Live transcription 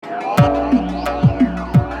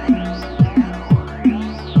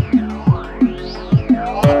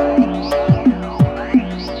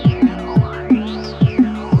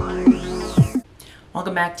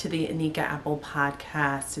Welcome back to the Anika Apple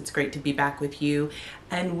podcast. It's great to be back with you.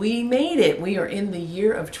 And we made it. We are in the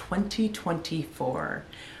year of 2024.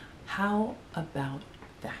 How about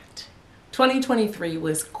that? 2023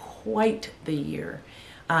 was quite the year.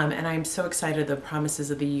 And I'm so excited the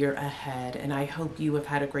promises of the year ahead. And I hope you have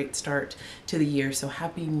had a great start to the year. So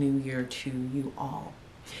happy New Year to you all.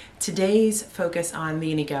 Today's focus on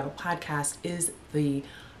the Anika Apple podcast is the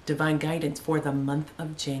divine guidance for the month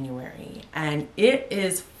of January, and it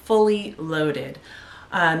is fully loaded.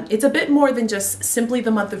 It's a bit more than just simply the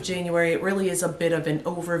month of January. It really is a bit of an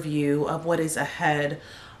overview of what is ahead.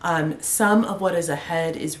 Some of what is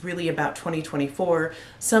ahead is really about 2024.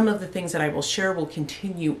 Some of the things that I will share will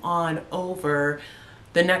continue on over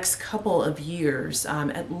the next couple of years,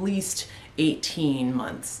 at least 18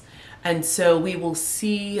 months. And so we will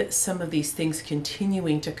see some of these things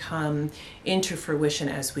continuing to come into fruition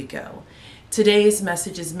as we go. Today's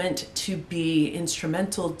message is meant to be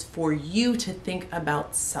instrumental for you to think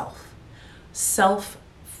about self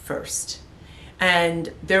first.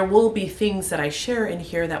 And there will be things that I share in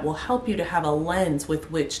here that will help you to have a lens with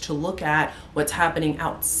which to look at what's happening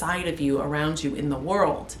outside of you, around you in the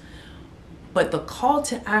world. But the call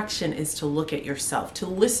to action is to look at yourself, to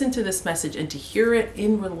listen to this message and to hear it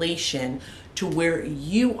in relation to where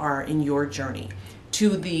you are in your journey,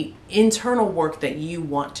 to the internal work that you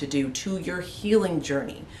want to do, to your healing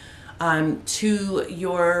journey, to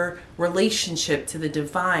your relationship to the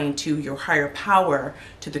divine, to your higher power,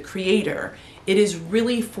 to the creator. It is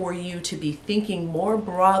really for you to be thinking more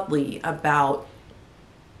broadly about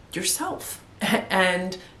yourself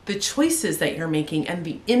and the choices that you're making and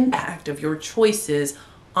the impact of your choices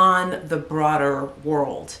on the broader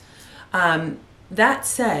world. That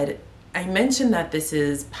said, I mentioned that this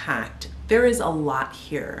is packed. There is a lot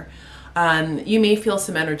here. You may feel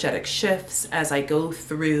some energetic shifts as I go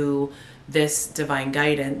through this divine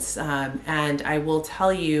guidance. And I will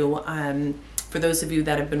tell you, for those of you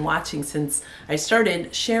that have been watching since I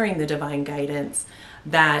started sharing the divine guidance,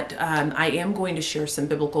 that I am going to share some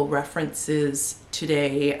biblical references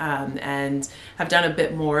today, and have done a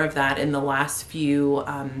bit more of that in the last few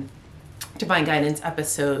divine guidance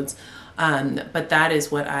episodes. But that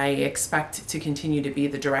is what I expect to continue to be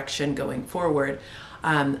the direction going forward.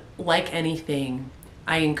 Like anything,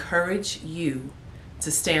 I encourage you to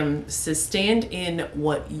stand in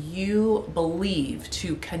what you believe,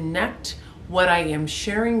 to connect what I am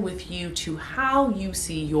sharing with you to how you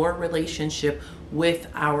see your relationship with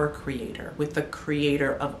our creator, with the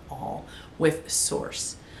creator of all, with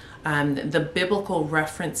source. The biblical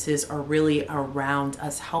references are really around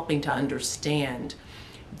us helping to understand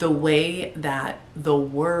the way that the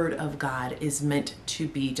word of God is meant to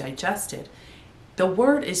be digested. The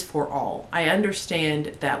word is for all. I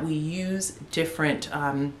understand that we use different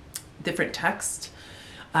texts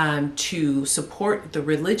to support the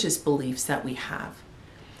religious beliefs that we have.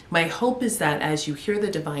 My hope is that as you hear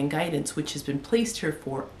the divine guidance, which has been placed here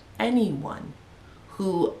for anyone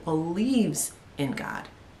who believes in God,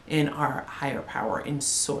 in our higher power, in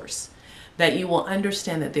source, that you will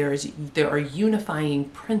understand that there are unifying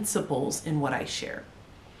principles in what I share.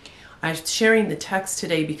 I'm sharing the text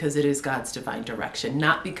today because it is God's divine direction,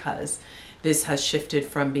 not because this has shifted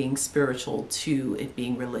from being spiritual to it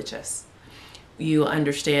being religious. You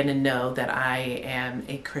understand and know that I am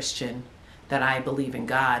a Christian, that I believe in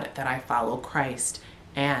God, that I follow Christ,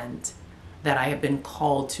 and that I have been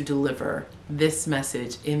called to deliver this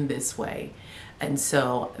message in this way. And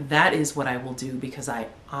so that is what I will do because I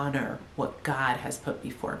honor what God has put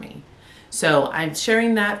before me. So I'm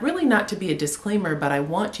sharing that really not to be a disclaimer, but I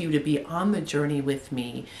want you to be on the journey with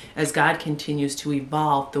me as God continues to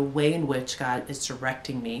evolve the way in which God is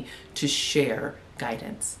directing me to share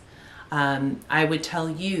guidance. I would tell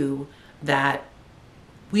you that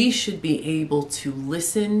we should be able to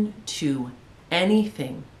listen to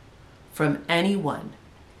anything from anyone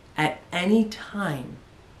at any time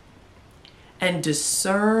and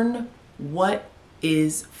discern what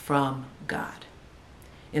is from God.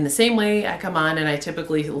 In the same way I come on and I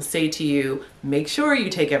typically will say to you, make sure you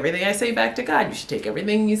take everything I say back to God. You should take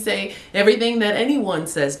everything you say, everything that anyone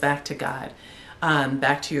says back to God,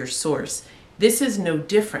 back to your source. This is no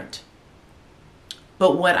different.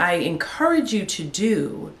 But what I encourage you to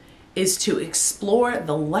do is to explore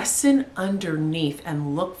the lesson underneath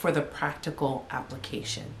and look for the practical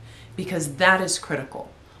application, because that is critical.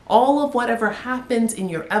 All of whatever happens in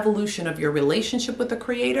your evolution of your relationship with the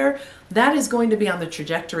Creator, that is going to be on the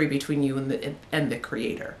trajectory between you and the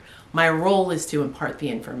Creator. My role is to impart the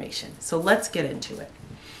information. So let's get into it.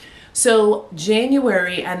 So,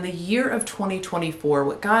 January and the year of 2024,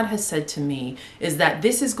 what God has said to me is that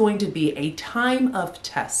this is going to be a time of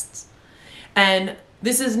tests. And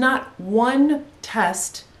this is not one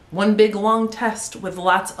test, one big long test with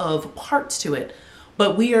lots of parts to it,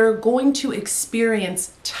 but we are going to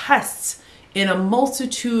experience tests in a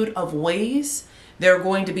multitude of ways. There are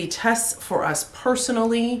going to be tests for us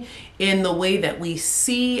personally in the way that we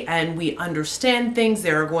see and we understand things.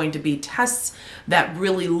 There are going to be tests that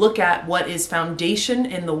really look at what is foundation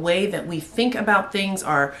in the way that we think about things,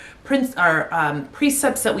 our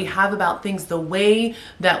precepts that we have about things, the way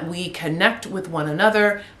that we connect with one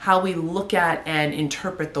another, how we look at and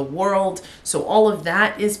interpret the world. So all of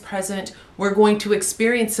that is present. We're going to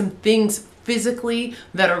experience some things physically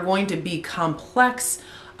that are going to be complex.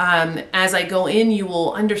 As I go in, you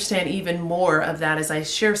will understand even more of that as I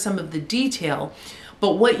share some of the detail.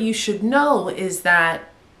 But what you should know is that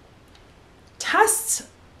tests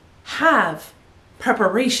have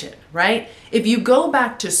preparation, right? If you go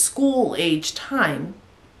back to school age time,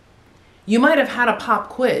 you might have had a pop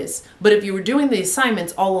quiz, but if you were doing the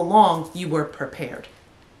assignments all along, you were prepared.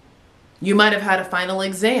 You might have had a final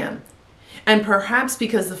exam. And perhaps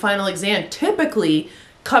because the final exam typically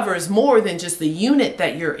covers more than just the unit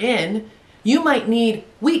that you're in, you might need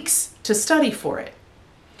weeks to study for it.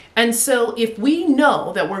 And so if we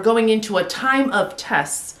know that we're going into a time of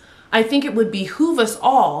tests, I think it would behoove us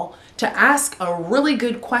all to ask a really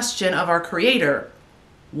good question of our Creator.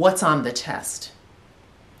 What's on the test?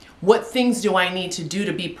 What things do I need to do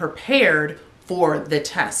to be prepared for the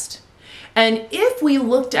test? And if we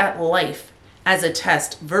looked at life as a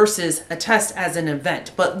test versus a test as an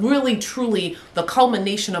event, but really truly the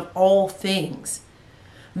culmination of all things,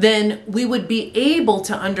 then we would be able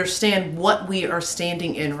to understand what we are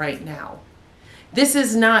standing in right now. This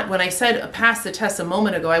is not, when I said pass the test a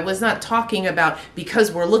moment ago, I was not talking about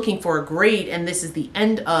because we're looking for a grade and this is the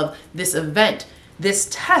end of this event. This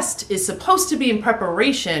test is supposed to be in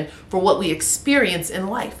preparation for what we experience in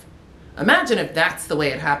life. Imagine if that's the way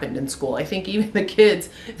it happened in school. I think even the kids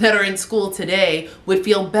that are in school today would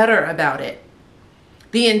feel better about it.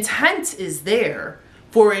 The intent is there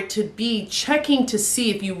for it to be checking to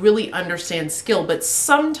see if you really understand skill, but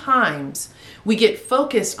sometimes we get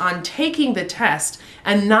focused on taking the test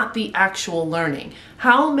and not the actual learning.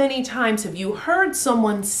 How many times have you heard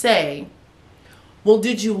someone say, well,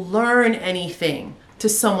 did you learn anything, to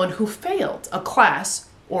someone who failed a class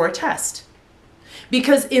or a test?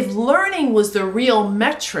 Because if learning was the real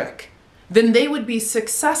metric, then they would be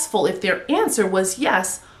successful if their answer was,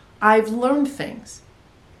 yes, I've learned things.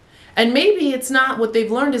 And maybe it's not what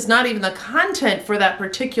they've learned is not even the content for that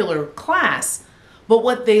particular class, but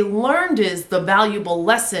what they learned is the valuable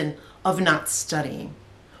lesson of not studying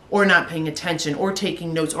or not paying attention or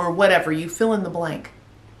taking notes or whatever, you fill in the blank.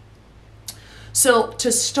 So to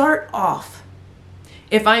start off,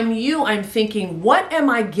 if I'm you, I'm thinking, what am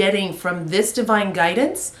I getting from this divine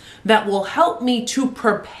guidance that will help me to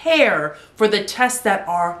prepare for the tests that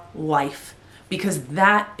are life? Because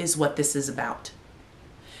that is what this is about.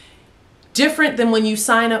 Different than when you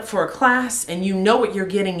sign up for a class and you know what you're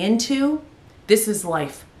getting into, this is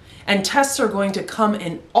life. And tests are going to come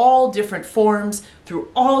in all different forms, through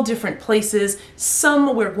all different places.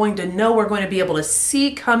 Some we're going to know, we're going to be able to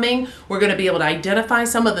see coming. We're going to be able to identify.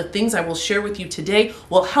 Some of the things I will share with you today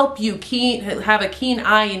will help you have a keen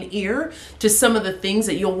eye and ear to some of the things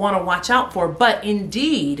that you'll want to watch out for. But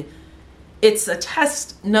indeed, it's a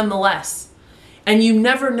test nonetheless. And you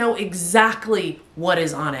never know exactly what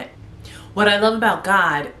is on it. What I love about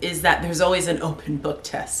God is that there's always an open book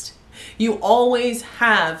test. You always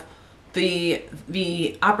have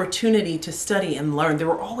the opportunity to study and learn. There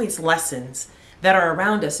are always lessons that are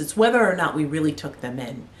around us. It's whether or not we really took them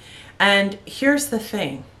in. And here's the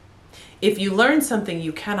thing. If you learn something,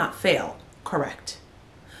 you cannot fail, correct?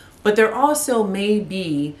 But there also may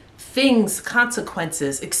be things,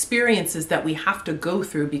 consequences, experiences that we have to go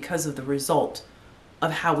through because of the result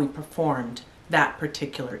of how we performed that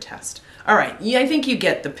particular test. All right, yeah, I think you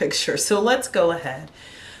get the picture. So let's go ahead.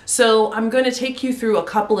 So I'm going to take you through a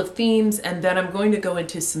couple of themes, and then I'm going to go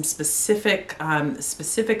into some specific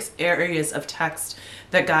areas of text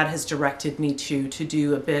that God has directed me to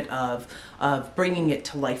do a bit of bringing it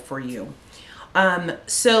to life for you.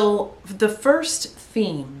 So the first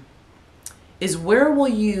theme is, where will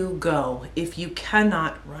you go if you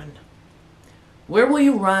cannot run? Where will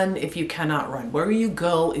you run if you cannot run? Where will you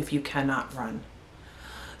go if you cannot run?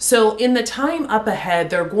 So in the time up ahead,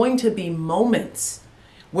 there are going to be moments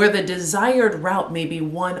where the desired route may be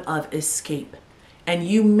one of escape, and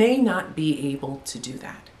you may not be able to do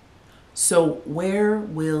that. So where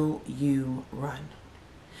will you run?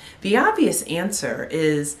 The obvious answer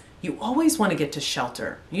is you always want to get to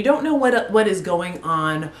shelter. You don't know what is going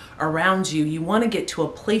on around you. You want to get to a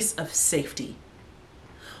place of safety.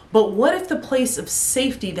 But what if the place of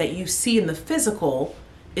safety that you see in the physical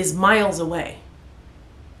is miles away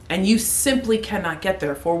and you simply cannot get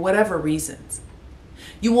there for whatever reasons?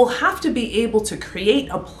 You will have to be able to create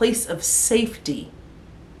a place of safety,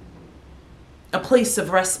 a place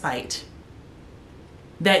of respite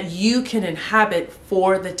that you can inhabit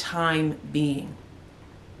for the time being.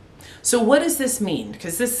 So what does this mean?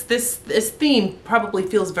 Because this theme probably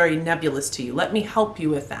feels very nebulous to you. Let me help you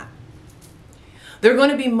with that. There are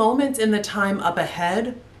going to be moments in the time up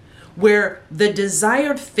ahead where the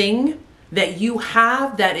desired thing that you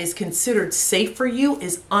have that is considered safe for you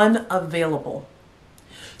is unavailable.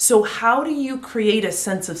 So how do you create a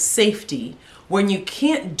sense of safety when you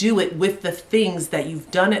can't do it with the things that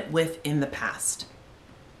you've done it with in the past?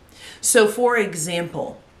 So for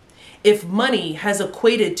example, if money has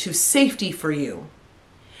equated to safety for you,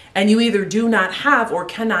 and you either do not have or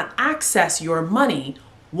cannot access your money,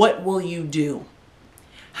 what will you do?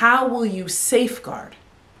 How will you safeguard?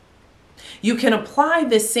 You can apply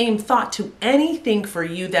this same thought to anything for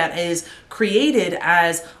you that is created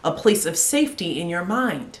as a place of safety in your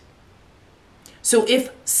mind. So if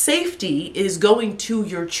safety is going to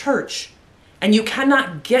your church and you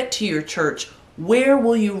cannot get to your church, where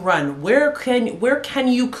will you run? Where can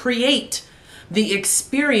you create the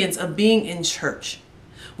experience of being in church?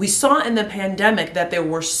 We saw in the pandemic that there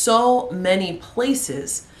were so many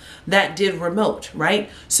places that did remote, right?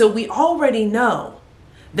 So we already know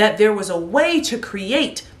that there was a way to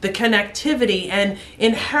create the connectivity and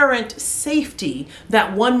inherent safety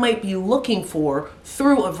that one might be looking for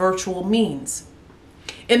through a virtual means.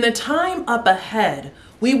 In the time up ahead,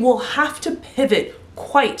 we will have to pivot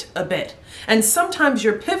quite a bit. And sometimes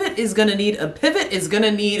your pivot is going to need a pivot, is going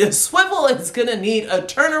to need a swivel, it's going to need a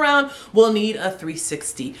turnaround, will need a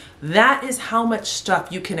 360. That is how much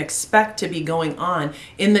stuff you can expect to be going on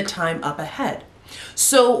in the time up ahead.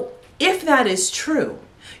 So if that is true,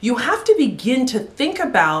 you have to begin to think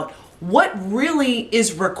about what really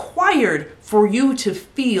is required for you to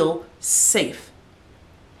feel safe.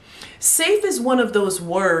 Safe is one of those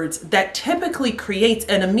words that typically creates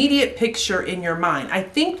an immediate picture in your mind. I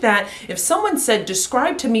think that if someone said,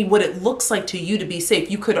 describe to me what it looks like to you to be safe,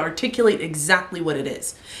 you could articulate exactly what it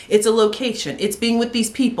is. It's a location, it's being with these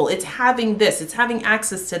people, it's having this, it's having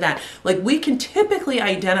access to that. Like, we can typically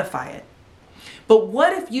identify it. But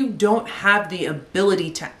what if you don't have the ability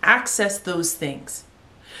to access those things?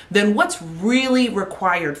 Then what's really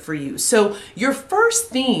required for you? So your first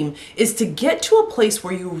theme is to get to a place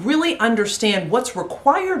where you really understand what's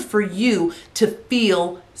required for you to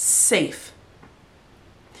feel safe.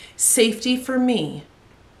 Safety for me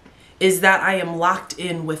is that I am locked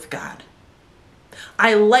in with God.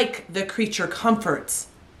 I like the creature comforts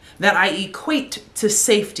that I equate to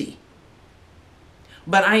safety.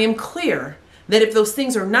 But I am clear that if those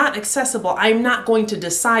things are not accessible, I'm not going to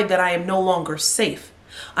decide that I am no longer safe.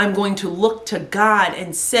 I'm going to look to God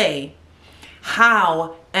and say,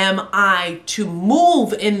 how am I to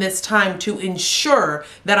move in this time to ensure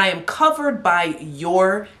that I am covered by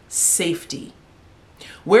your safety?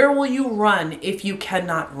 Where will you run if you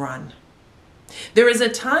cannot run? There is a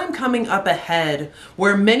time coming up ahead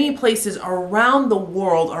where many places around the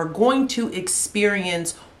world are going to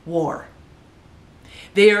experience war.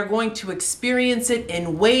 They are going to experience it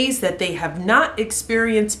in ways that they have not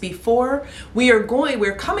experienced before. We're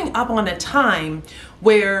coming up on a time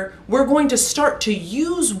where we're going to start to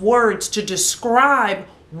use words to describe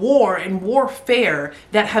war and warfare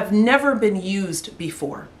that have never been used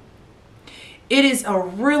before. It is a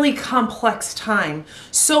really complex time,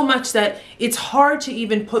 so much that it's hard to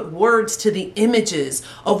even put words to the images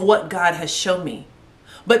of what God has shown me.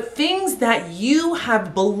 But things that you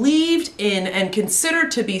have believed in and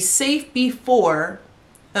considered to be safe before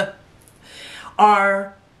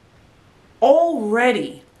are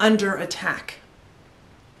already under attack.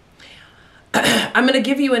 I'm going to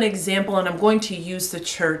give you an example, and I'm going to use the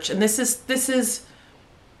church. And this is,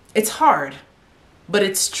 it's hard, but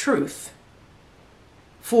it's truth.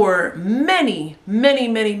 For many, many,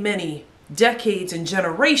 many, many decades and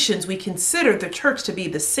generations, we considered the church to be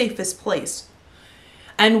the safest place.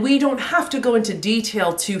 And we don't have to go into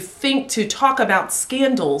detail to talk about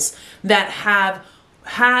scandals that have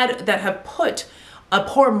put a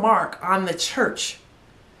poor mark on the church.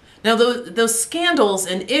 Now, those scandals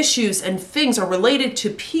and issues and things are related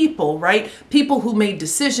to people, right? People who made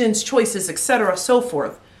decisions, choices, etc., so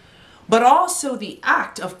forth. but also the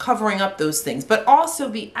act of covering up those things, but also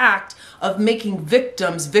the act of making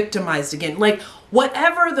victims victimized again. Like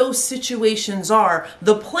whatever those situations are,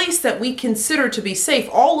 the place that we consider to be safe,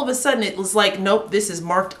 all of a sudden it was like, nope, this is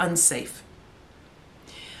marked unsafe.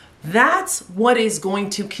 That's what is going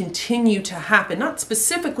to continue to happen, not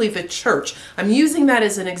specifically the church. I'm using that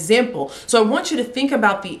as an example. So I want you to think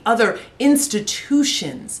about the other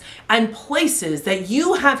institutions and places that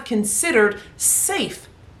you have considered safe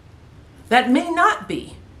that may not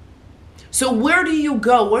be. So where do you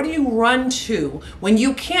go? Where do you run to when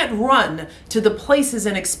you can't run to the places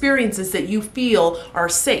and experiences that you feel are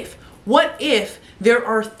safe? What if there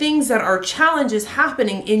are things that are challenges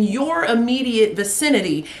happening in your immediate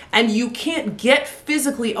vicinity and you can't get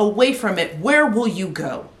physically away from it? Where will you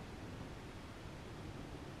go?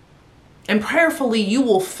 And prayerfully, you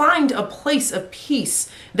will find a place of peace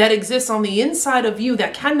that exists on the inside of you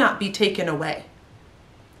that cannot be taken away.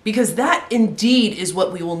 Because that indeed is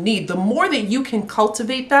what we will need. The more that you can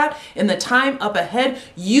cultivate that in the time up ahead,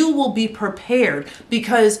 you will be prepared,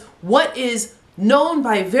 because what is known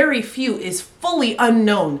by very few is fully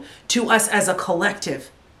unknown to us as a collective.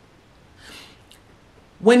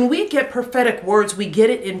 When we get prophetic words, we get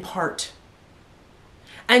it in part.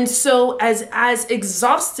 And so as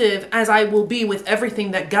exhaustive as I will be with everything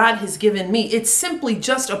that God has given me, it's simply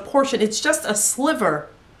just a portion. It's just a sliver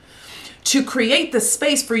to create the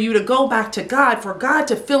space for you to go back to God, for God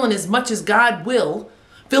to fill in as much as God will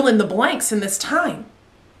fill in the blanks in this time.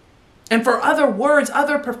 And for other words,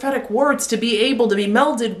 other prophetic words to be able to be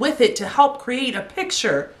melded with it to help create a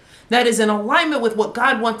picture that is in alignment with what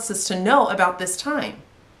God wants us to know about this time.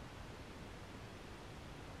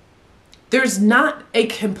 There's not a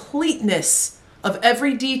completeness of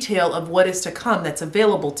every detail of what is to come that's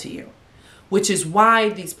available to you, which is why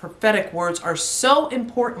these prophetic words are so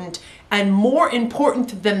important. And more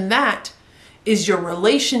important than that is your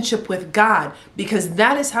relationship with God, because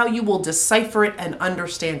that is how you will decipher it and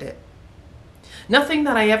understand it. Nothing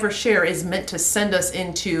that I ever share is meant to send us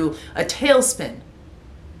into a tailspin.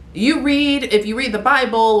 If you read the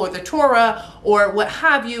Bible or the Torah or what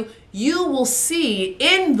have you, you will see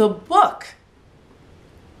in the book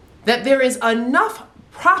that there is enough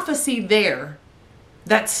prophecy there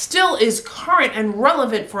that still is current and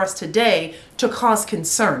relevant for us today to cause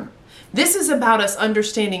concern. This is about us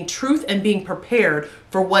understanding truth and being prepared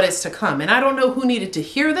for what is to come. And I don't know who needed to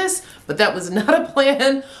hear this, but that was not a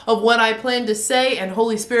plan of what I planned to say. And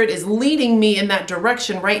Holy Spirit is leading me in that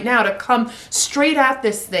direction right now to come straight at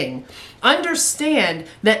this thing. Understand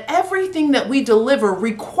that everything that we deliver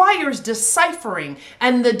requires deciphering,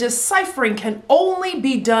 and the deciphering can only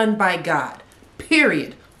be done by God.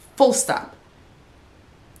 Period. Full stop.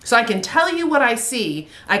 So I can tell you what I see.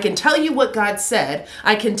 I can tell you what God said.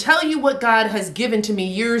 I can tell you what God has given to me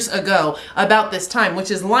years ago about this time, which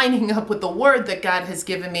is lining up with the word that God has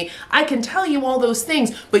given me. I can tell you all those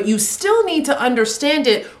things, but you still need to understand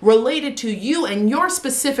it related to you and your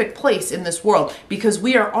specific place in this world, because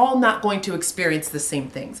we are all not going to experience the same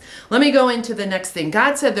things. Let me go into the next thing.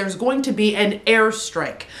 God said there's going to be an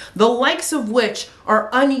airstrike, the likes of which are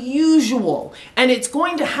unusual, and it's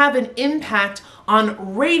going to have an impact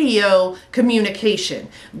on radio communication.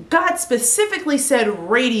 God specifically said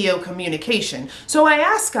radio communication. So I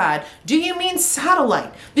asked God, do you mean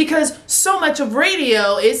satellite? Because so much of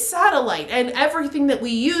radio is satellite, and everything that we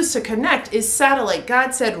use to connect is satellite.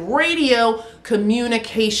 God said radio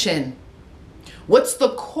communication. What's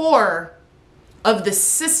the core of the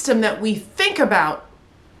system that we think about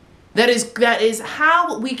that is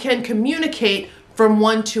how we can communicate from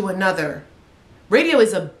one to another? Radio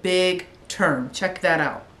is a big term. Check that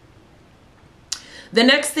out. The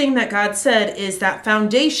next thing that God said is that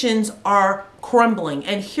foundations are crumbling.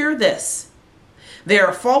 And hear this. They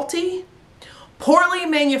are faulty, poorly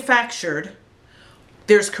manufactured,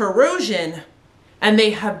 there's corrosion, and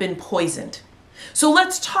they have been poisoned. So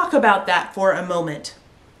let's talk about that for a moment.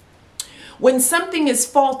 When something is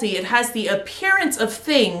faulty, it has the appearance of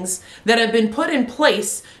things that have been put in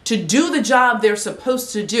place to do the job they're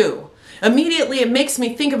supposed to do. Immediately, it makes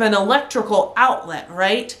me think of an electrical outlet,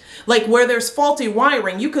 right? Like where there's faulty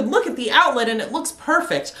wiring. You could look at the outlet and it looks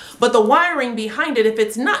perfect, but the wiring behind it, if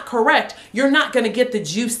it's not correct, you're not going to get the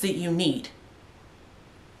juice that you need.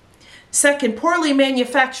 Second, poorly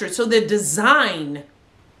manufactured. So the design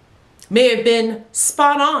may have been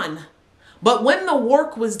spot on, but when the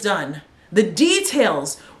work was done, The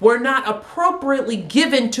details were not appropriately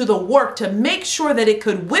given to the work to make sure that it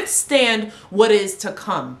could withstand what is to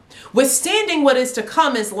come. Withstanding what is to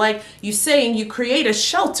come is like you saying you create a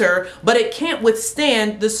shelter, but it can't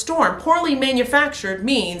withstand the storm. Poorly manufactured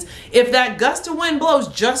means if that gust of wind blows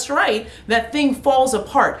just right, that thing falls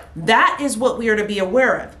apart. That is what we are to be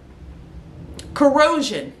aware of.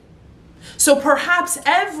 Corrosion. So perhaps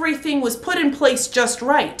everything was put in place just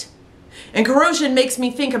right. And corrosion makes me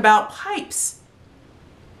think about pipes.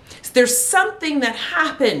 There's something that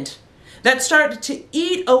happened that started to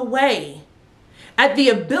eat away at the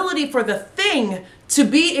ability for the thing to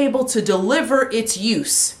be able to deliver its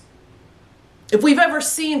use. If we've ever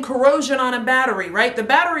seen corrosion on a battery, right? The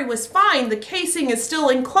battery was fine, the casing is still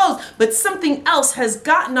enclosed, but something else has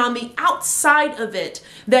gotten on the outside of it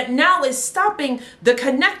that now is stopping the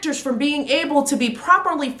connectors from being able to be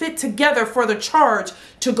properly fit together for the charge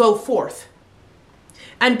to go forth.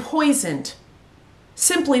 And poisoned.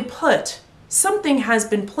 Simply put, something has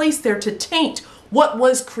been placed there to taint what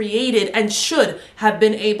was created and should have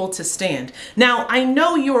been able to stand. Now, I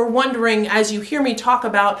know you are wondering as you hear me talk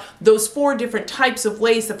about those 4 different types of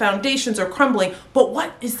ways the foundations are crumbling, but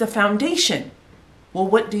what is the foundation? Well,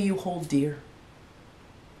 what do you hold dear?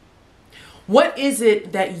 What is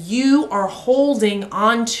it that you are holding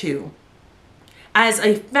on to as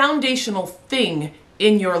a foundational thing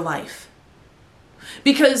in your life?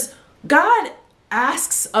 Because God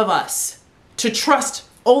asks of us to trust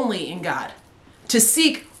only in God, to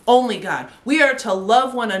seek only God. We are to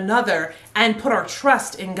love one another and put our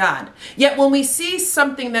trust in God. Yet when we see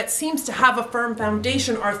something that seems to have a firm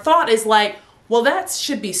foundation, our thought is like, well, that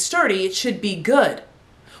should be sturdy. It should be good.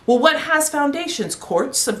 Well, what has foundations?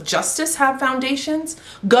 Courts of justice have foundations.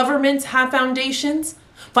 Governments have foundations.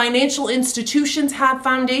 Financial institutions have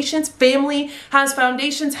foundations. Family has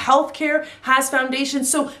foundations. Healthcare has foundations.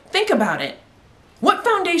 So think about it. What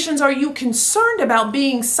foundations are you concerned about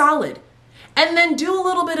being solid? And then do a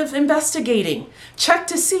little bit of investigating. Check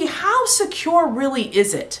to see how secure really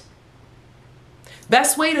is it.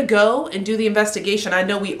 Best way to go and do the investigation. I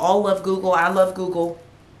know we all love Google. I love Google.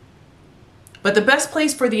 But the best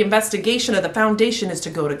place for the investigation of the foundation is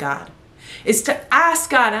to go to God. Is to ask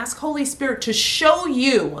God, ask Holy Spirit to show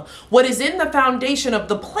you what is in the foundation of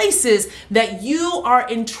the places that you are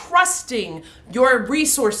entrusting your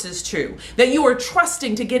resources to, that you are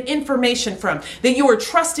trusting to get information from, that you are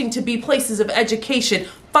trusting to be places of education.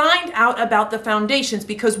 Find out about the foundations,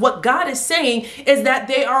 because what God is saying is that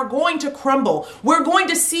they are going to crumble. We're going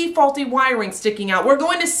to see faulty wiring sticking out. We're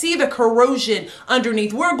going to see the corrosion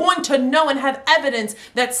underneath. We're going to know and have evidence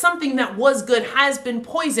that something that was good has been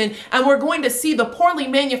poisoned, and we're going to see the poorly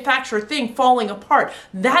manufactured thing falling apart.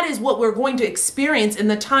 That is what we're going to experience in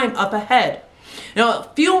the time up ahead. Now, a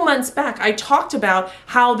few months back, I talked about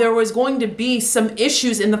how there was going to be some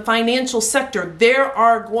issues in the financial sector. There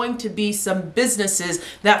are going to be some businesses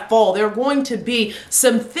that fall. There are going to be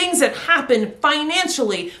some things that happen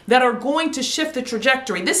financially that are going to shift the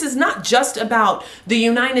trajectory. This is not just about the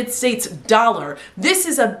United States dollar. This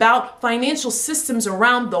is about financial systems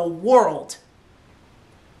around the world.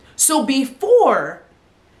 So before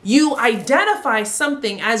you identify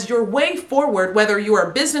something as your way forward, whether you're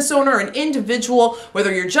a business owner, an individual,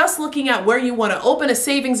 whether you're just looking at where you want to open a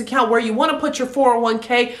savings account, where you want to put your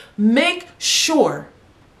 401k, make sure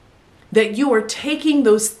that you are taking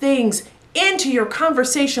those things into your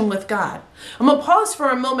conversation with God. I'm going to pause for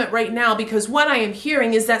a moment right now, because what I am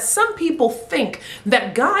hearing is that some people think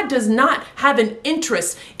that God does not have an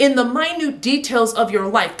interest in the minute details of your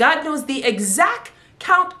life. God knows the exact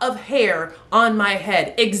count of hair on my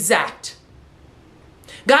head. Exact.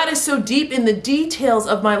 God is so deep in the details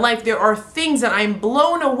of my life. There are things that I'm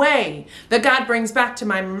blown away that God brings back to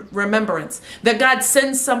my remembrance, that God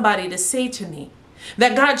sends somebody to say to me,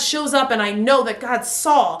 that God shows up and I know that God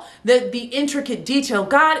saw the intricate detail.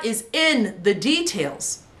 God is in the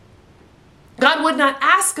details. God would not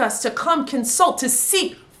ask us to come consult, to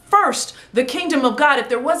seek first the kingdom of God if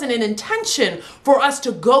there wasn't an intention for us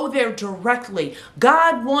to go there directly.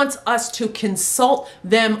 God wants us to consult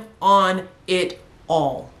them on it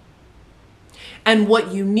all. And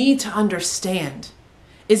what you need to understand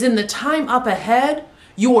is in the time up ahead,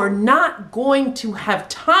 you are not going to have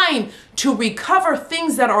time to recover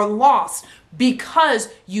things that are lost because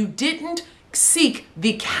you didn't seek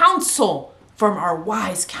the counsel from our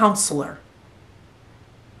wise counselor.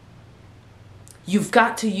 You've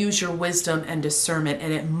got to use your wisdom and discernment,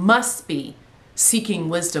 and it must be seeking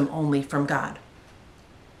wisdom only from God.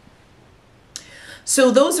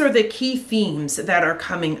 So those are the key themes that are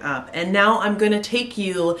coming up. And now I'm going to take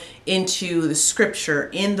you into the scripture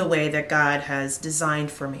in the way that God has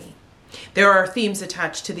designed for me. there are themes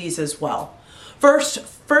attached to these as well.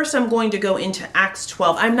 First, I'm going to go into Acts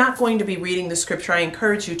 12. I'm not going to be reading the scripture. I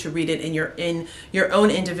encourage you to read it in your own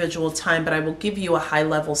individual time, but I will give you a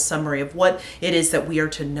high-level summary of what it is that we are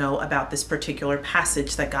to know about this particular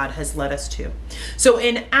passage that God has led us to. So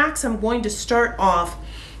in Acts, I'm going to start off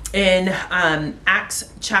in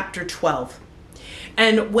Acts chapter 12.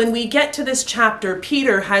 And when we get to this chapter,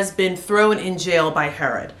 Peter has been thrown in jail by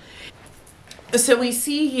Herod. So we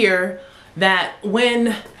see here that when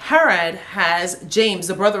Herod has James,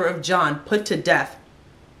 the brother of John, put to death,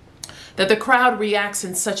 that the crowd reacts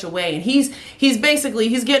in such a way. And he's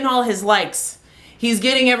getting all his likes. He's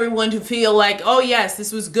getting everyone to feel like, oh yes,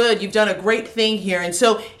 this was good. You've done a great thing here. And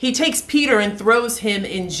so he takes Peter and throws him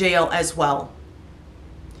in jail as well.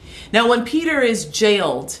 Now, when Peter is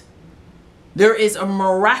jailed, there is a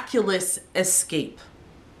miraculous escape.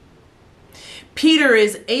 Peter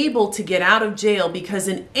is able to get out of jail because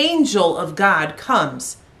an angel of God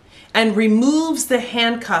comes and removes the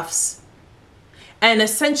handcuffs and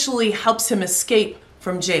essentially helps him escape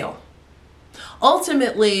from jail.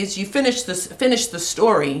 Ultimately, as you finish the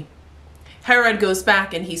story, Herod goes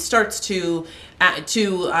back and he starts to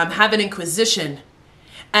have an inquisition,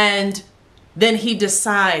 and then he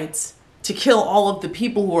decides to kill all of the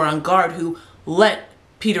people who are on guard who let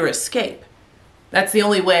Peter escape. That's the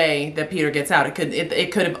only way that Peter gets out.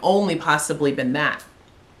 It could have only possibly been that.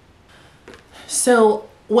 So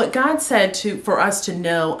what God said for us to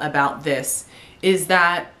know about this is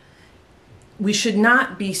that we should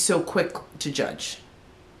not be so quick to judge.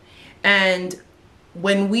 And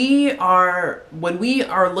when we are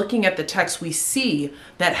looking at the text, we see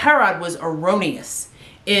that Herod was erroneous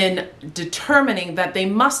in determining that they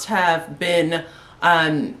must have been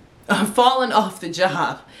fallen off the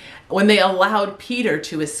job when they allowed Peter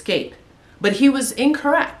to escape. But he was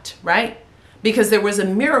incorrect, right? Because there was a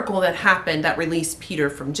miracle that happened that released Peter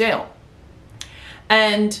from jail.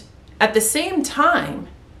 And at the same time,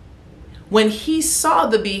 when he saw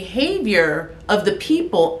the behavior of the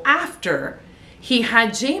people after he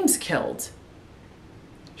had James killed,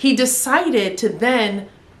 he decided to then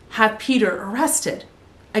have Peter arrested.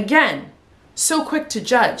 Again, so quick to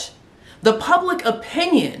judge. The public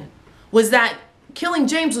opinion was that killing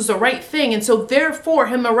James was the right thing, and so therefore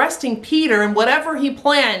him arresting Peter and whatever he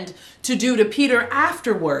planned to do to Peter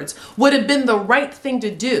afterwards would have been the right thing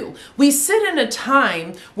to do. We sit in a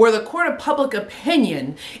time where the court of public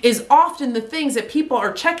opinion is often the things that people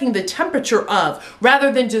are checking the temperature of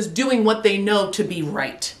rather than just doing what they know to be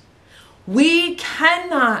right. We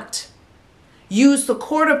cannot use the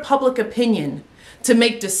court of public opinion to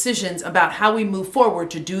make decisions about how we move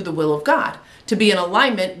forward to do the will of God, to be in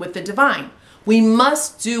alignment with the divine. We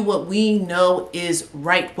must do what we know is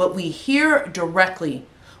right, what we hear directly,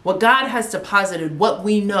 what God has deposited, what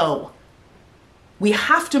we know. We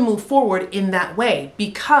have to move forward in that way,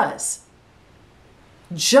 because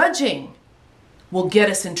judging will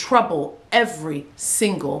get us in trouble every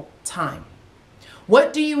single time.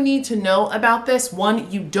 What do you need to know about this?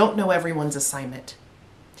 One, you don't know everyone's assignment.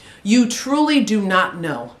 You truly do not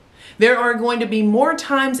know. There are going to be more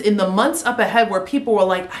times in the months up ahead where people were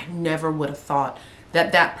like, I never would have thought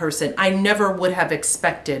that person, I never would have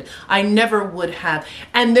expected, I never would have.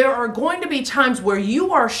 And there are going to be times where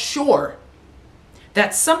you are sure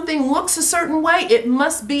that something looks a certain way, it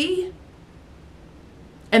must be,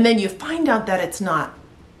 and then you find out that it's not.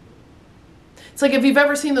 It's like if you've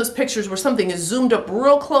ever seen those pictures where something is zoomed up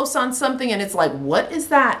real close on something and it's like, what is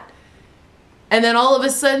that? And then all of a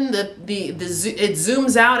sudden it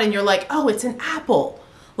zooms out and you're like, oh, it's an apple.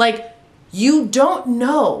 Like, you don't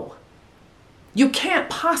know. You can't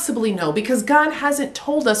possibly know because God hasn't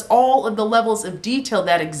told us all of the levels of detail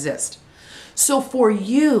that exist. So for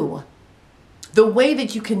you, the way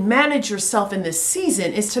that you can manage yourself in this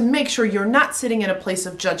season is to make sure you're not sitting in a place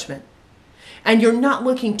of judgment and you're not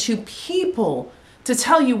looking to people to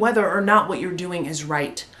tell you whether or not what you're doing is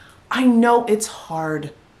right. I know it's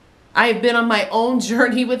hard. I have been on my own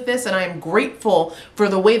journey with this, and I am grateful for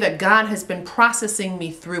the way that God has been processing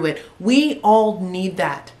me through it. We all need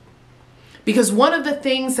that. Because one of the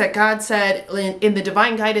things that God said in the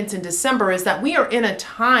divine guidance in December is that we are in a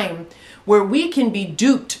time where we can be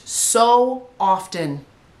duped so often.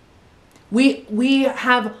 We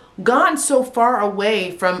have gone so far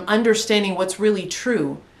away from understanding what's really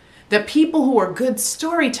true that people who are good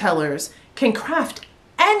storytellers can craft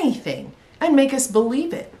anything and make us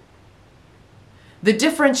believe it. The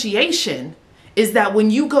differentiation is that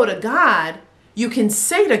when you go to God, you can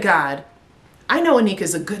say to God, I know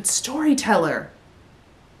Anika's a good storyteller.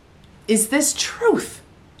 Is this truth?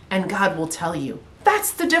 And God will tell you.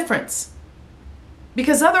 That's the difference.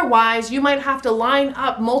 Because otherwise, you might have to line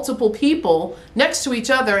up multiple people next to each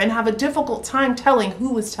other and have a difficult time telling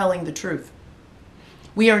who is telling the truth.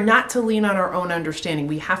 We are not to lean on our own understanding.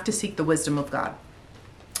 We have to seek the wisdom of God.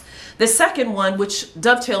 The second one, which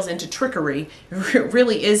dovetails into trickery,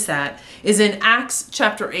 really is in Acts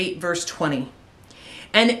chapter 8, verse 20.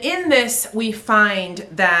 And in this, we find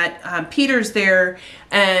that Peter's there,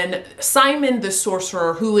 and Simon the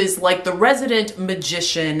sorcerer, who is like the resident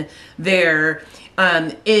magician there,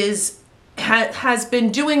 has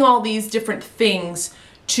been doing all these different things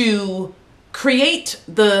to create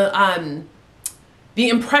the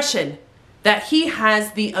impression that he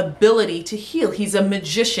has the ability to heal. He's a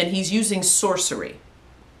magician. He's using sorcery.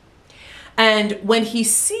 And when he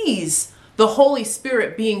sees the Holy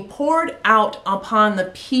Spirit being poured out upon the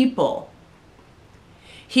people,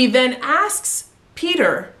 he then asks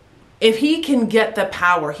Peter if he can get the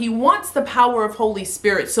power. He wants the power of Holy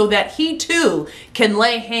Spirit so that he too can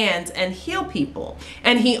lay hands and heal people.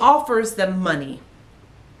 And he offers them money.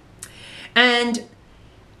 And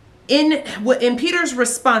in Peter's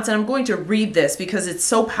response, and I'm going to read this because it's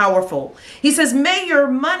so powerful. He says, "May your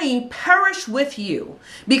money perish with you,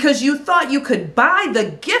 because you thought you could buy the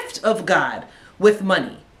gift of God with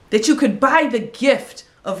money." That you could buy the gift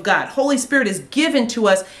of God. Holy Spirit is given to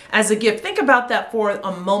us as a gift. Think about that for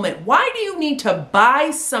a moment. Why do you need to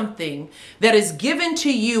buy something that is given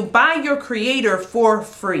to you by your Creator for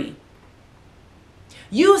free?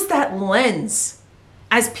 Use that lens.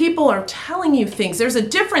 As people are telling you things, there's a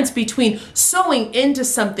difference between sowing into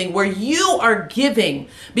something where you are giving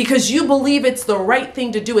because you believe it's the right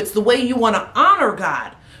thing to do, it's the way you want to honor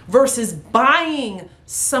God, versus buying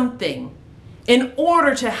something in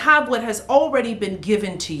order to have what has already been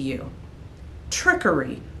given to you.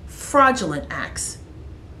 Trickery, fraudulent acts.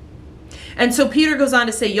 And so Peter goes on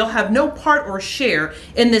to say, you'll have no part or share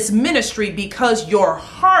in this ministry because your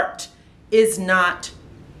heart is not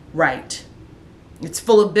right. It's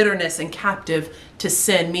full of bitterness and captive to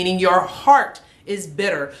sin, meaning your heart is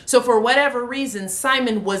bitter. So for whatever reason,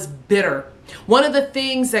 Simon was bitter. One of the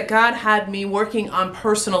things that God had me working on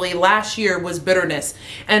personally last year was bitterness.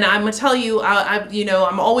 And I'm going to tell you,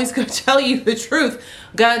 I'm always going to tell you the truth.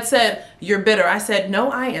 God said, "You're bitter." I said,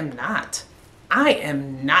 "No, I am not. I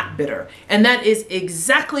am not bitter." And that is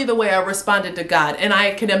exactly the way I responded to God. And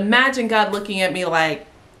I can imagine God looking at me like,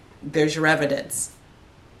 "There's your evidence."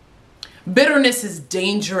 Bitterness is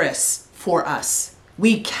dangerous for us.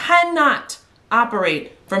 We cannot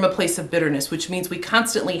operate from a place of bitterness, which means we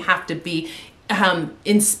constantly have to be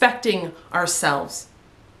inspecting ourselves.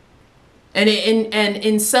 And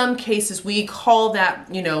in some cases, we call that,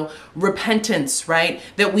 repentance, right?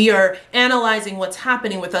 That we are analyzing what's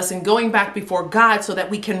happening with us and going back before God so that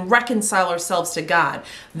we can reconcile ourselves to God.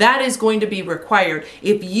 That is going to be required.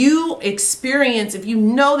 If you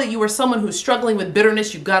know that you are someone who's struggling with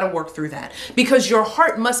bitterness, you've got to work through that because your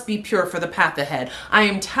heart must be pure for the path ahead. I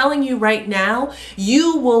am telling you right now,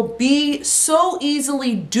 you will be so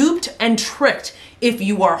easily duped and tricked if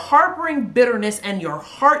you are harboring bitterness and your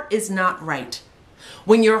heart is not right.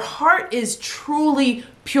 When your heart is truly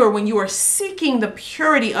pure, when you are seeking the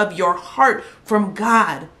purity of your heart from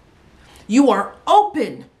God, you are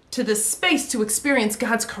open to the space to experience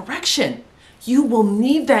God's correction. You will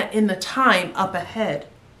need that in the time up ahead.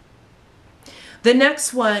 The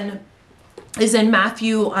next one is in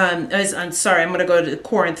Matthew, I'm going to go to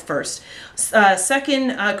Corinth first.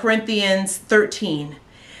 2 Corinthians 13.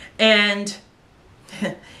 And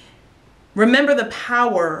remember the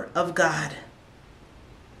power of God.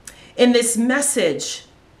 In this message,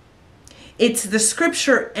 it's the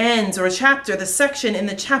scripture ends, or the section in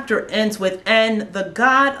the chapter ends with, "And the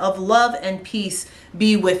God of love and peace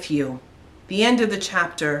be with you." The end of the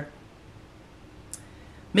chapter.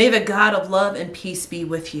 May the God of love and peace be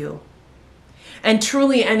with you. And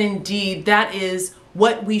truly and indeed, that is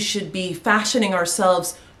what we should be fashioning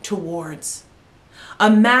ourselves towards.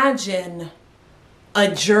 Imagine a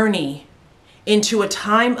journey into a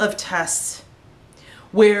time of tests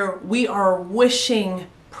where we are wishing,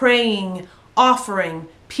 praying, offering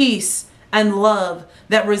peace and love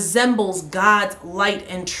that resembles God's light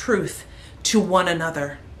and truth to one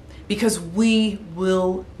another, because we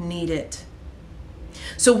will need it.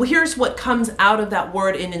 So here's what comes out of that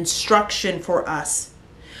word in instruction for us: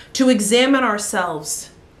 to examine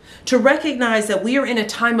ourselves, to recognize that we are in a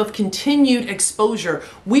time of continued exposure.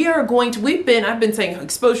 I've been saying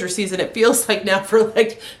exposure season, it feels like now for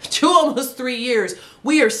like almost 3 years.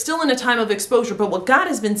 We are still in a time of exposure, but what God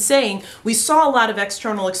has been saying, we saw a lot of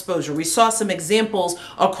external exposure. We saw some examples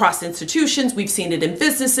across institutions. We've seen it in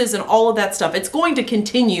businesses and all of that stuff. It's going to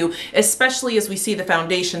continue, especially as we see the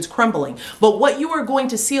foundations crumbling. But what you are going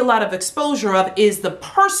to see a lot of exposure of is the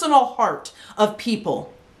personal heart of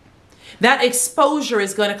people. That exposure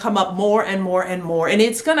is going to come up more and more and more. And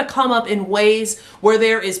it's going to come up in ways where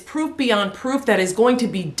there is proof beyond proof that is going to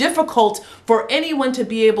be difficult for anyone to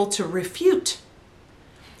be able to refute.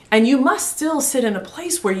 And you must still sit in a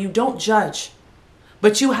place where you don't judge,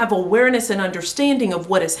 but you have awareness and understanding of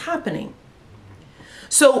what is happening.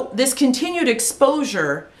 So this continued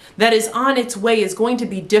exposure that is on its way is going to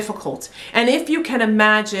be difficult. And if you can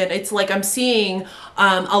imagine, it's like I'm seeing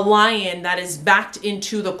a lion that is backed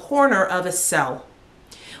into the corner of a cell.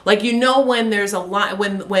 Like, when there's a lot,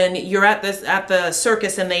 when you're at the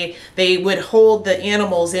circus and they would hold the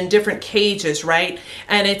animals in different cages, right?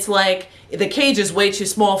 And it's like the cage is way too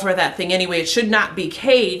small for that thing anyway. It should not be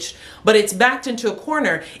caged, but it's backed into a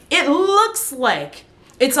corner. It looks like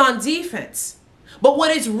it's on defense. But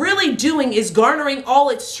what it's really doing is garnering all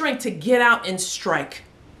its strength to get out and strike.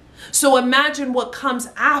 So imagine what comes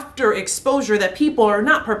after exposure that people are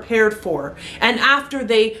not prepared for. And after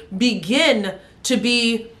they begin to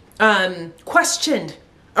be questioned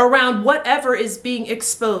around whatever is being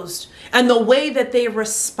exposed and the way that they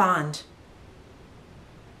respond.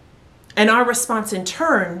 And our response in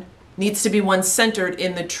turn needs to be one centered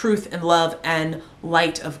in the truth and love and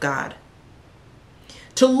light of God.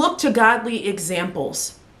 To look to godly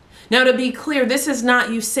examples. Now, to be clear, this is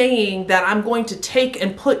not you saying that I'm going to take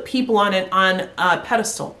and put people on a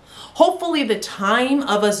pedestal. Hopefully the time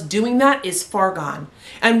of us doing that is far gone,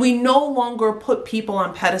 and we no longer put people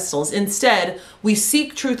on pedestals. Instead, we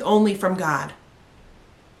seek truth only from God.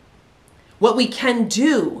 What we can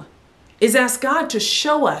do is ask God to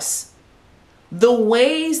show us the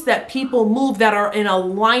ways that people move that are in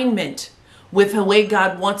alignment with the way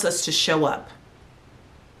God wants us to show up.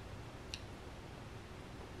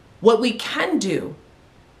 What we can do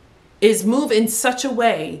is move in such a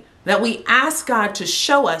way that we ask God to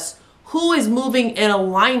show us who is moving in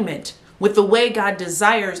alignment with the way God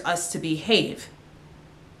desires us to behave.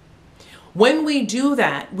 When we do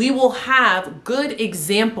that, we will have good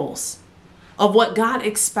examples of what God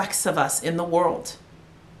expects of us in the world.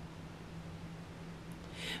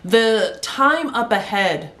 The time up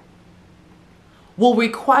ahead will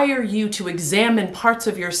require you to examine parts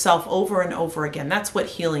of yourself over and over again. That's what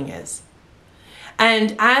healing is.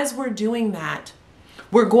 And as we're doing that,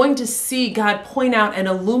 we're going to see God point out and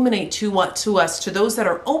illuminate to us, to those that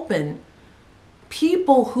are open,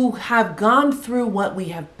 people who have gone through what we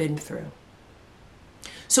have been through.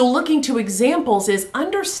 So looking to examples is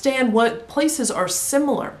understand what places are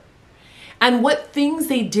similar and what things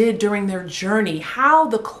they did during their journey, how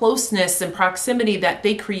the closeness and proximity that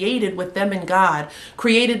they created with them and God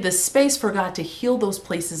created the space for God to heal those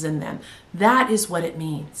places in them. That is what it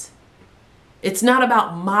means. It's not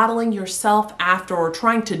about modeling yourself after or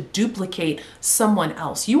trying to duplicate someone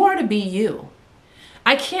else. You are to be you.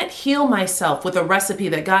 I can't heal myself with a recipe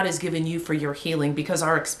that God has given you for your healing because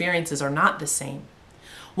our experiences are not the same.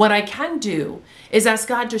 What I can do is ask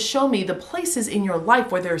God to show me the places in your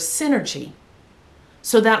life where there's synergy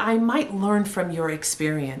so that I might learn from your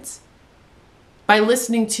experience. By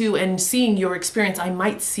listening to and seeing your experience, I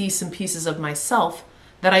might see some pieces of myself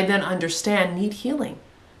that I then understand need healing,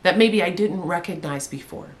 that maybe I didn't recognize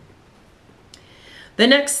before. The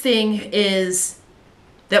next thing is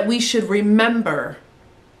that we should remember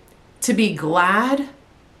to be glad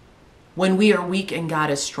when we are weak and God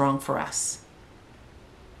is strong for us.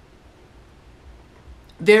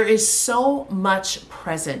 There is so much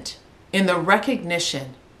present in the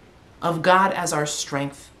recognition of God as our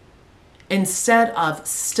strength instead of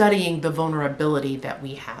studying the vulnerability that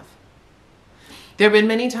we have. There have been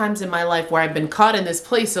many times in my life where I've been caught in this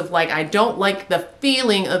place of I don't like the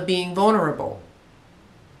feeling of being vulnerable.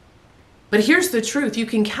 But here's the truth. You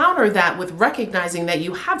can counter that with recognizing that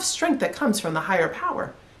you have strength that comes from the higher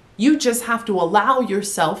power. You just have to allow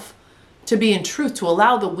yourself to be in truth, to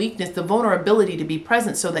allow the weakness, the vulnerability to be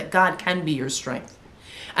present so that God can be your strength.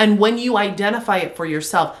 And when you identify it for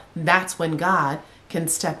yourself, that's when God can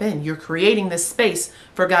step in. You're creating this space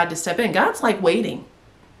for God to step in. God's waiting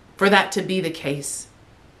for that to be the case.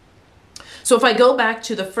 So if I go back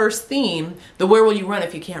to the first theme, the where will you run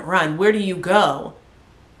if you can't run? Where do you go?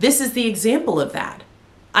 This is the example of that.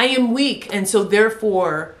 I am weak, and so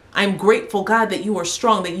therefore I'm grateful, God, that you are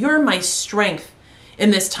strong, that you're my strength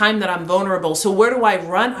in this time that I'm vulnerable. So where do I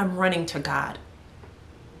run? I'm running to God.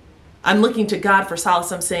 I'm looking to God for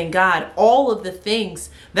solace. I'm saying, God, all of the things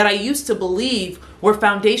that I used to believe were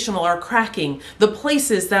foundational are cracking. The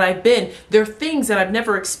places that I've been, there are things that I've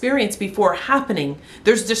never experienced before happening.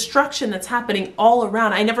 There's destruction that's happening all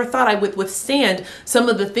around. I never thought I would withstand some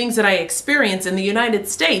of the things that I experience in the United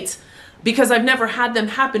States because I've never had them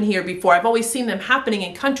happen here before. I've always seen them happening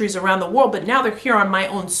in countries around the world, but now they're here on my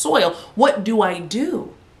own soil. What do I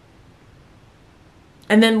do?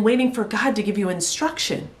 And then waiting for God to give you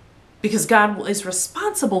instruction. Because God is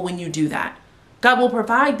responsible when you do that. God will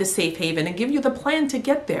provide the safe haven and give you the plan to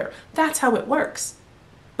get there. That's how it works.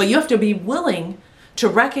 But you have to be willing to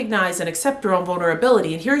recognize and accept your own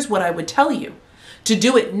vulnerability. And here's what I would tell you. To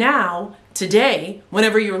do it now, today,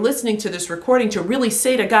 whenever you're listening to this recording, to really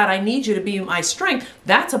say to God, I need you to be my strength.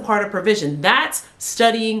 That's a part of provision. That's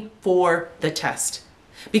studying for the test.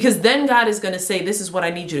 Because then God is going to say, this is what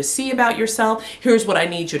I need you to see about yourself. Here's what I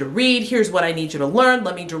need you to read. Here's what I need you to learn.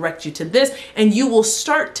 Let me direct you to this. And you will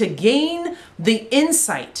start to gain the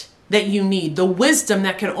insight that you need, the wisdom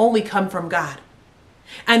that can only come from God.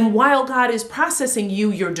 And while God is processing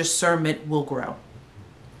you, your discernment will grow.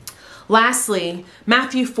 Lastly,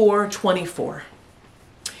 Matthew 4:24.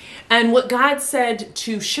 And what God said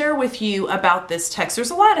to share with you about this text, there's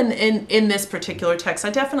a lot in this particular text. I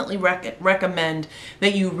definitely recommend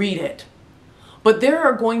that you read it. But there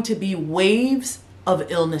are going to be waves of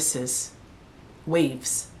illnesses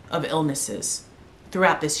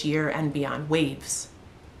throughout this year and beyond, waves.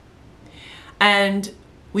 And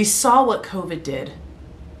we saw what COVID did,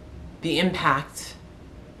 the impact.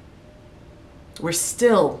 We're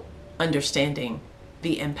still understanding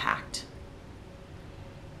the impact.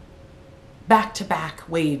 Back-to-back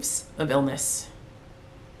waves of illness.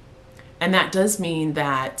 And that does mean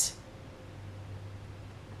that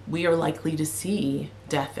we are likely to see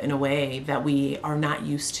death in a way that we are not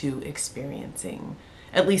used to experiencing,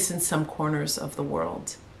 at least in some corners of the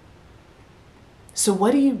world. So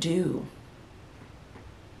what do?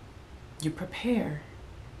 You prepare.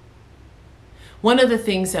 One of the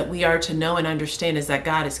things that we are to know and understand is that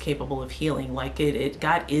God is capable of healing.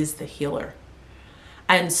 God is the healer.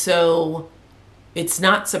 And so it's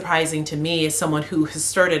not surprising to me as someone who has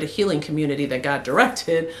started a healing community that God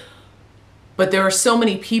directed, but there are so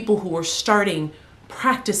many people who are starting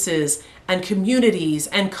practices and communities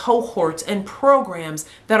and cohorts and programs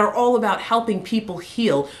that are all about helping people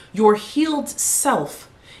heal. Your healed self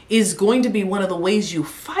is going to be one of the ways you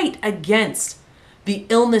fight against the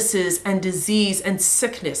illnesses and disease and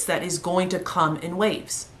sickness that is going to come in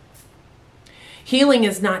waves. Healing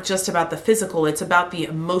is not just about the physical, it's about the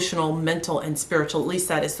emotional, mental, and spiritual. At least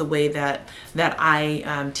that is the way that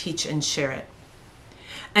I teach and share it.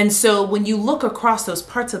 And so when you look across those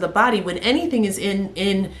parts of the body, when anything is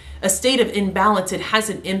in a state of imbalance, it has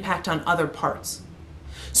an impact on other parts.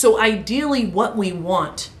 So ideally what we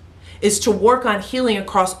want is to work on healing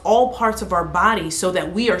across all parts of our body so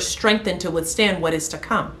that we are strengthened to withstand what is to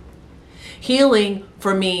come. Healing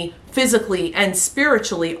for me, physically and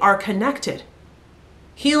spiritually, are connected.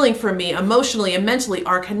 Healing for me, emotionally and mentally,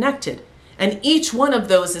 are connected. And each one of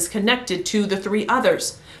those is connected to the three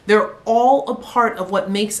others. They're all a part of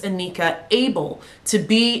what makes Anika able to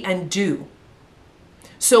be and do.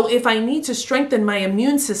 So if I need to strengthen my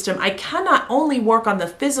immune system, I cannot only work on the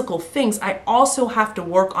physical things, I also have to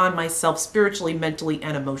work on myself spiritually, mentally,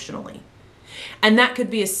 and emotionally. And that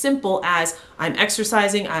could be as simple as I'm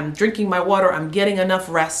exercising, I'm drinking my water, I'm getting enough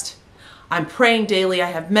rest, I'm praying daily,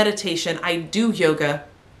 I have meditation, I do yoga,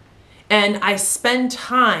 and I spend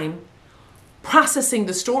time processing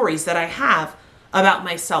the stories that I have about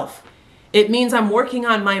myself. It means I'm working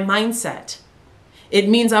on my mindset. It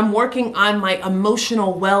means I'm working on my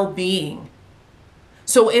emotional well-being.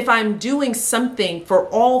 So if I'm doing something for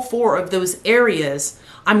all four of those areas,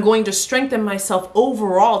 I'm going to strengthen myself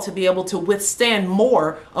overall to be able to withstand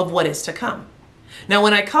more of what is to come. Now,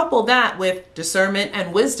 when I couple that with discernment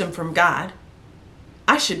and wisdom from God,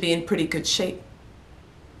 I should be in pretty good shape.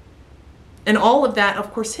 And all of that,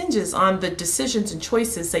 of course, hinges on the decisions and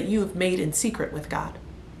choices that you have made in secret with God.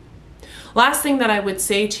 Last thing that I would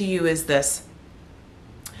say to you is this.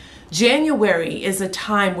 January is a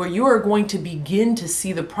time where you are going to begin to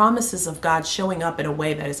see the promises of God showing up in a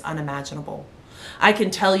way that is unimaginable. I can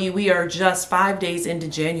tell you we are just 5 days into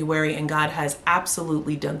January and God has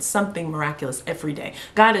absolutely done something miraculous every day.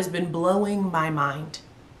 God has been blowing my mind.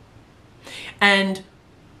 And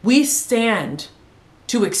we stand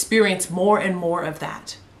to experience more and more of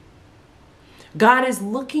that. God is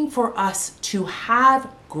looking for us to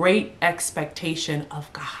have great expectation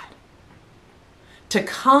of God. To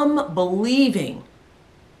come believing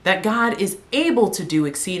that God is able to do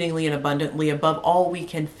exceedingly and abundantly above all we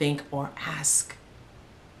can think or ask.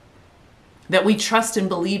 That we trust and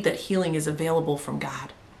believe that healing is available from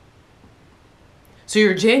God. So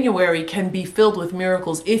your January can be filled with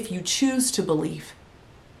miracles if you choose to believe.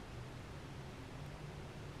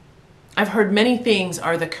 I've heard many things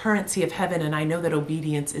are the currency of heaven, and I know that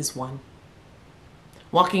obedience is one.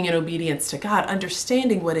 Walking in obedience to God,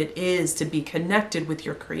 understanding what it is to be connected with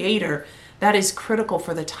your Creator, that is critical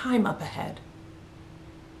for the time up ahead.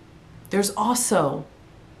 There's also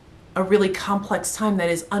a really complex time that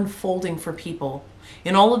is unfolding for people.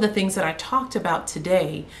 In all of the things that I talked about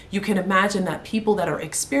today, you can imagine that people that are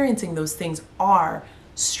experiencing those things are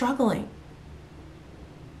struggling.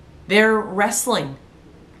 They're wrestling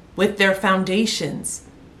with their foundations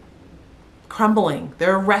crumbling.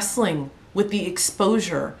 They're wrestling with the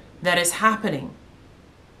exposure that is happening.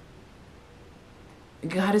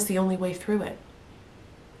 God is the only way through it.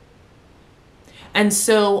 And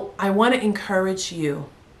so I want to encourage you.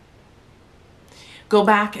 Go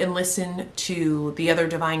back and listen to the other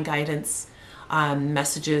divine guidance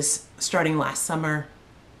messages starting last summer,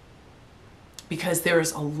 because there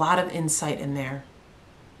is a lot of insight in there.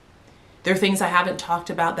 There are things I haven't talked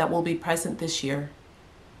about that will be present this year.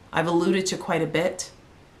 I've alluded to quite a bit.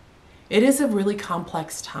 It is a really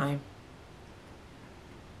complex time.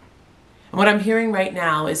 And what I'm hearing right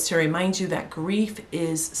now is to remind you that grief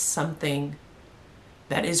is something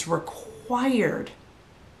that is required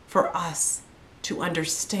for us to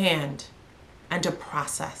understand and to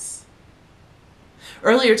process.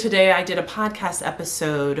 Earlier today, I did a podcast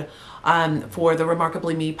episode for the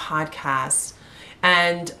Remarkably Me podcast,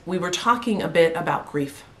 and we were talking a bit about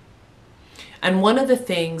grief. And one of the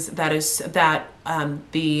things that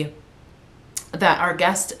our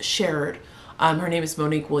guest shared, her name is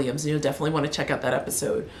Monique Williams, and you'll definitely want to check out that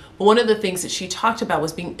episode. But one of the things that she talked about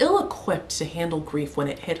was being ill-equipped to handle grief when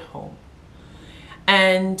it hit home.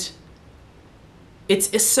 And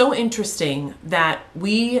it's so interesting that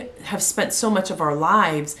we have spent so much of our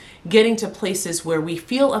lives getting to places where we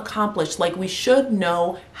feel accomplished, like we should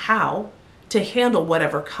know how to handle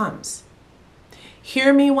whatever comes.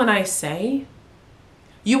 Hear me when I say,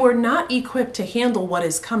 you are not equipped to handle what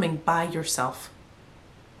is coming by yourself.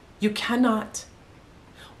 You cannot.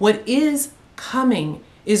 What is coming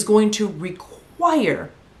is going to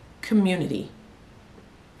require community.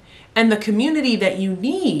 And the community that you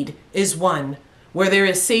need is one where there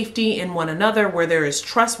is safety in one another, where there is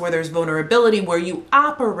trust, where there's vulnerability, where you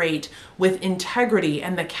operate with integrity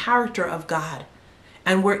and the character of God,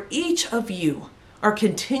 and where each of you are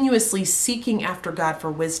continuously seeking after God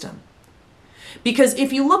for wisdom. Because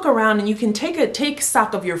if you look around and you can take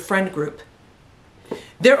stock of your friend group,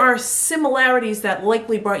 there are similarities that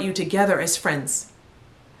likely brought you together as friends.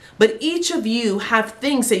 But each of you have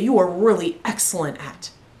things that you are really excellent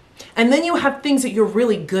at. And then you have things that you're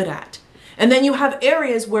really good at. And then you have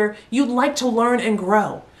areas where you'd like to learn and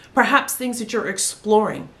grow. Perhaps things that you're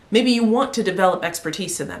exploring. Maybe you want to develop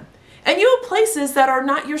expertise in them. And you have places that are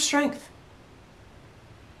not your strength.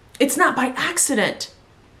 It's not by accident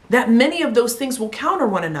that many of those things will counter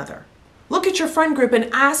one another. Look at your friend group and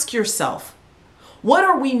ask yourself, what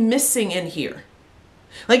are we missing in here?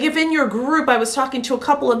 Like if in your group, I was talking to a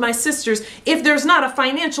couple of my sisters, if there's not a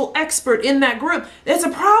financial expert in that group, it's a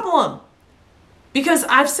problem. Because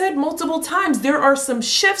I've said multiple times, there are some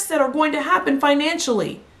shifts that are going to happen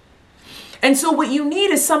financially. And so what you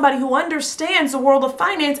need is somebody who understands the world of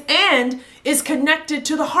finance and is connected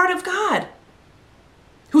to the heart of God,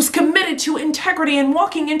 who's committed to integrity and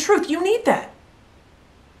walking in truth. You need that.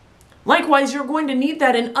 Likewise, you're going to need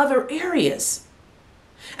that in other areas.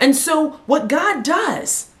 And so what God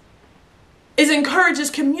does is encourages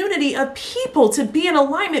community of people to be in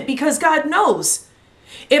alignment, because God knows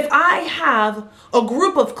if I have a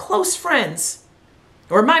group of close friends,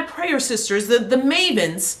 or my prayer sisters, the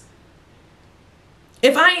Mavens,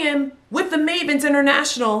 if I am with the Mavens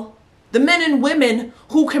International, the men and women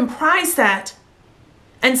who comprise that,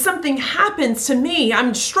 and something happens to me,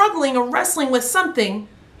 I'm struggling or wrestling with something,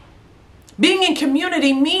 being in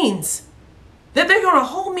community means that they're going to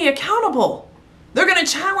hold me accountable. They're going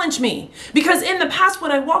to challenge me. Because in the past,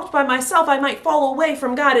 when I walked by myself, I might fall away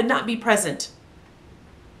from God and not be present.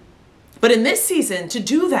 But in this season, to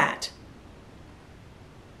do that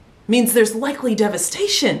means there's likely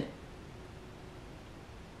devastation.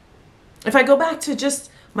 If I go back to just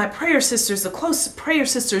my prayer sisters, the close prayer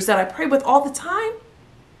sisters that I pray with all the time,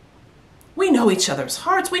 we know each other's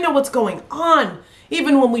hearts. We know what's going on.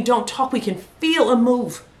 Even when we don't talk, we can feel a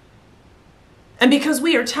move. And because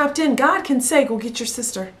we are tapped in, God can say, go get your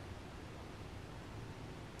sister.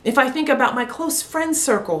 If I think about my close friend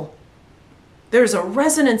circle, there's a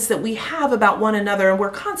resonance that we have about one another, and we're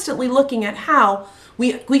constantly looking at how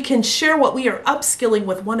we can share what we are upskilling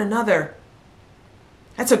with one another.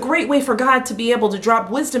 That's a great way for God to be able to drop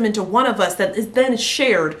wisdom into one of us that is then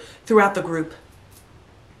shared throughout the group.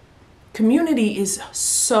 Community is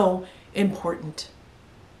so important.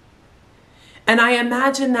 And I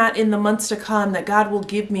imagine that in the months to come, that God will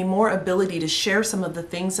give me more ability to share some of the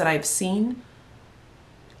things that I've seen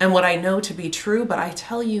and what I know to be true. But I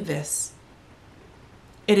tell you this,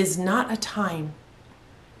 it is not a time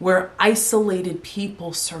where isolated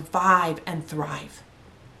people survive and thrive.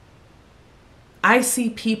 I see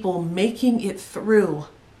people making it through,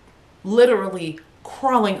 literally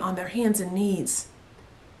crawling on their hands and knees.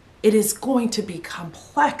 It is going to be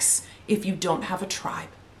complex if you don't have a tribe.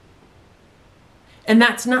 And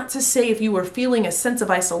that's not to say if you are feeling a sense of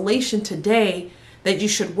isolation today that you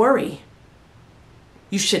should worry.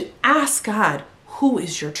 You should ask God, who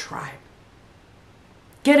is your tribe?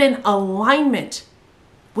 Get in alignment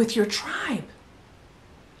with your tribe.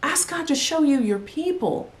 Ask God to show you your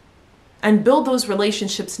people and build those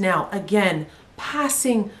relationships now. Again,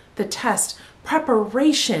 passing the test,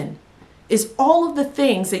 preparation is all of the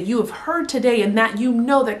things that you have heard today and that you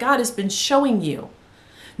know that God has been showing you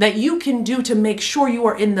that you can do to make sure you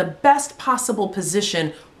are in the best possible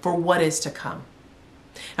position for what is to come.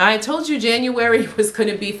 Now, I told you January was going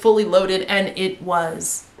to be fully loaded, and it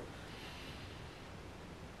was.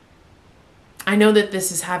 I know that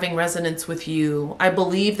this is having resonance with you. I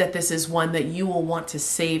believe that this is one that you will want to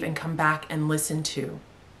save and come back and listen to,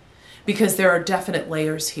 because there are definite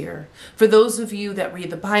layers here. For those of you that read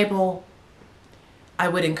the Bible, I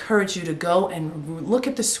would encourage you to go and look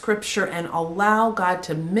at the scripture and allow God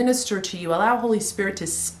to minister to you, allow Holy Spirit to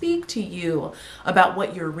speak to you about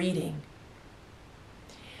what you're reading.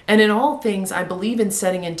 And in all things, I believe in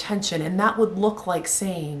setting intention, and that would look like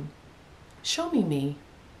saying, show me.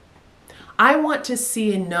 I want to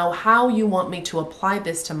see and know how you want me to apply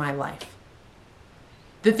this to my life.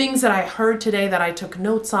 The things that I heard today, that I took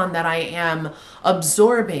notes on, that I am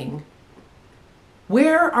absorbing,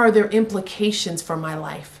 where are there implications for my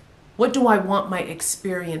life? What do I want my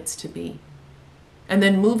experience to be? And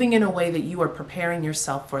then moving in a way that you are preparing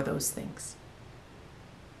yourself for those things.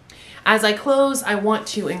 As I close, I want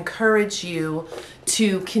to encourage you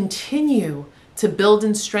to continue to build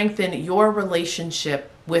and strengthen your relationship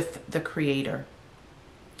with the Creator.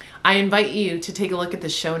 I invite you to take a look at the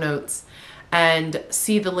show notes and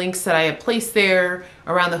see the links that I have placed there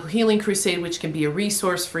around the Healing Crusade, which can be a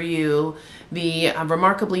resource for you. The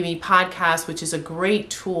Remarkably Me podcast, which is a great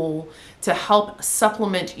tool to help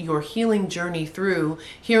supplement your healing journey through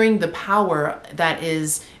hearing the power that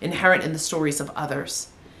is inherent in the stories of others.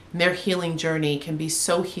 And their healing journey can be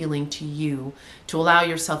so healing to you, to allow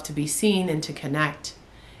yourself to be seen and to connect.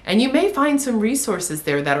 And you may find some resources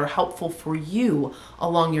there that are helpful for you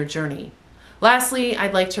along your journey. Lastly,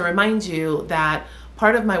 I'd like to remind you that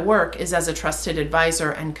part of my work is as a trusted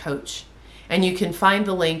advisor and coach. And you can find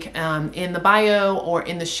the link in the bio or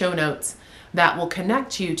in the show notes that will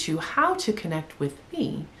connect you to how to connect with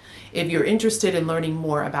me if you're interested in learning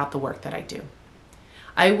more about the work that I do.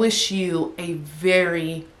 I wish you a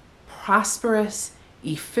very prosperous,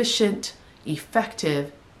 efficient,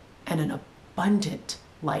 effective, and an abundant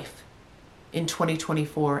life in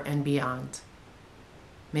 2024 and beyond.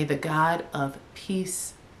 May the God of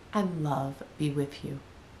peace and love be with you.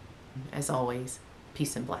 As always,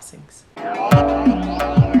 peace and blessings.